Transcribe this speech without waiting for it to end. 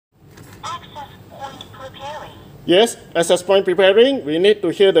Yes, access point preparing. We need to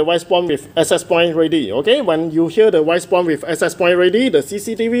hear the voice prompt with access point ready. Okay, when you hear the voice prompt with access point ready, the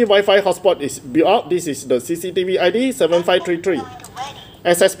CCTV Wi-Fi hotspot is built up. This is the CCTV ID 7533.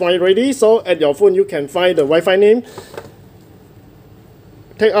 Access point ready. So at your phone, you can find the Wi-Fi name.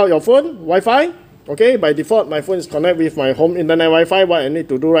 Take out your phone, Wi-Fi. Okay, by default, my phone is connected with my home internet Wi-Fi. What I need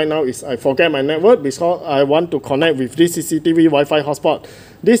to do right now is I forget my network because I want to connect with this CCTV Wi-Fi hotspot.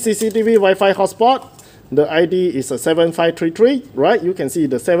 This CCTV Wi-Fi hotspot, the ID is a 7533, right? You can see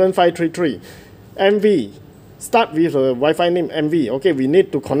the 7533. MV, start with the Wi-Fi name MV. Okay, we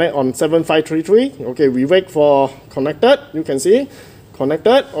need to connect on 7533. Okay, we wait for connected. You can see,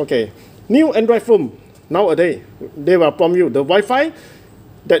 connected. Okay, new Android phone. Nowadays, they will prompt you the Wi-Fi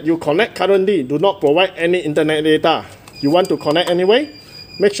that you connect currently do not provide any internet data. You want to connect anyway?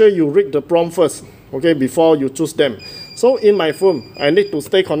 Make sure you read the prompt first, okay, before you choose them. So in my phone, I need to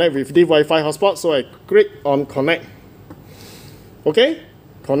stay connected with the Wi-Fi hotspot, so I click on connect. Okay,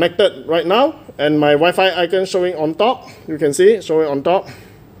 connected right now, and my Wi-Fi icon showing on top. You can see showing on top.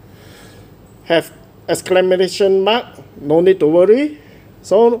 Have exclamation mark, no need to worry.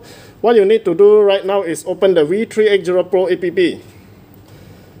 So what you need to do right now is open the V380 Pro app.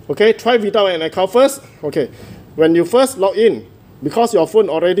 Okay, try without an account first. Okay, when you first log in, because your phone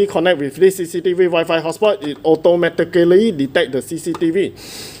already connect with this CCTV Wi-Fi hotspot, it automatically detect the CCTV.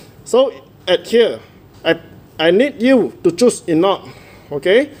 So at here, I need you to choose in not.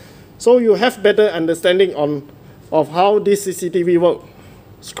 Okay, so you have better understanding of how this CCTV work.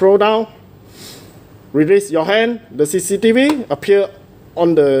 Scroll down, release your hand, the CCTV appear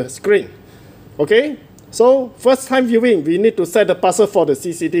on the screen. Okay. So first time viewing, we need to set the password for the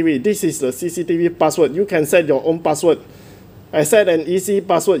CCTV. This is the CCTV password. You can set your own password. I set an easy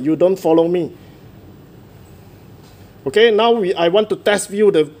password. You don't follow me. Okay, now I want to test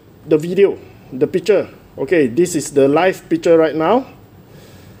view the video, the picture. Okay, this is the live picture right now.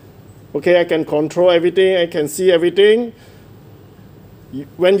 Okay, I can control everything. I can see everything.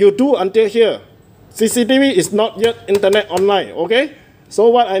 When you do until here, CCTV is not yet internet online. Okay, so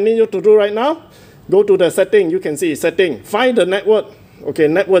what I need you to do right now, go to the setting. You can see setting. Find the network. Okay,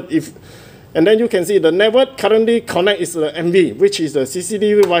 network. And then you can see the network currently connect is the MV, which is the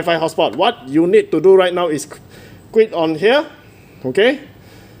CCTV Wi-Fi hotspot. What you need to do right now is click on here. Okay.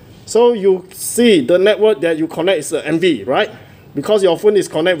 So you see the network that you connect is the MV, right? Because your phone is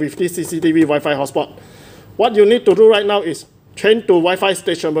connected with this CCTV Wi-Fi hotspot. What you need to do right now is change to Wi-Fi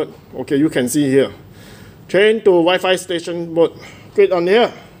station mode. Okay, you can see here. Change to Wi-Fi station mode. Click on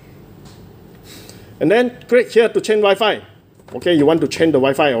here. And then click here to change Wi-Fi. Okay, you want to change the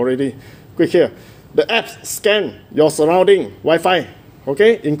Wi-Fi already. Click here. The apps scan your surrounding Wi-Fi.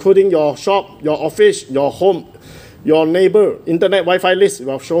 Okay, including your shop, your office, your home, your neighbor. Internet Wi-Fi list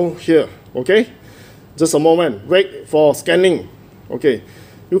will show here. Okay, just a moment. Wait for scanning. Okay,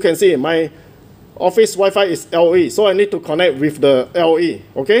 you can see my office Wi-Fi is LE, so I need to connect with the LE.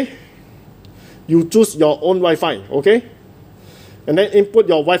 Okay, you choose your own Wi-Fi. Okay. And then input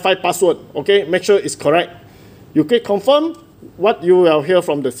your Wi-Fi password, okay? Make sure it's correct. You click confirm, what you will hear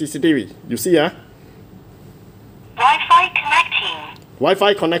from the CCTV. You see, Wi-Fi connecting.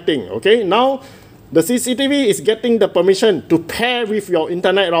 Wi-Fi connecting, okay? Now, the CCTV is getting the permission to pair with your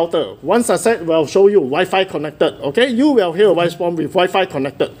internet router. Once I said, will show you Wi-Fi connected, okay? You will hear a voice prompt with Wi-Fi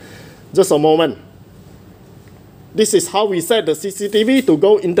connected. Just a moment. This is how we set the CCTV to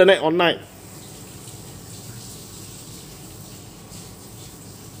go internet online.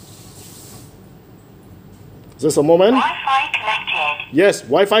 Just a moment. Wi-Fi connected. Yes,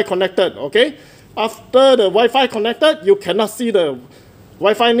 Wi-Fi connected, okay? After the Wi-Fi connected, you cannot see the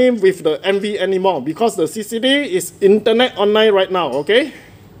Wi-Fi name with the MV anymore because the CCTV is internet online right now, okay?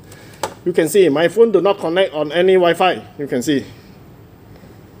 You can see my phone do not connect on any Wi-Fi. You can see.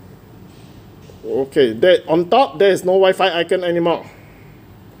 Okay, there, on top, there is no Wi-Fi icon anymore.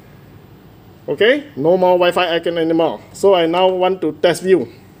 Okay, no more Wi-Fi icon anymore. So I now want to test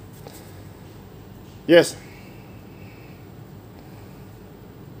view. Yes.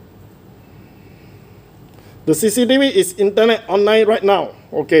 The CCTV is internet online right now.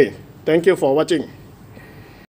 Okay, thank you for watching.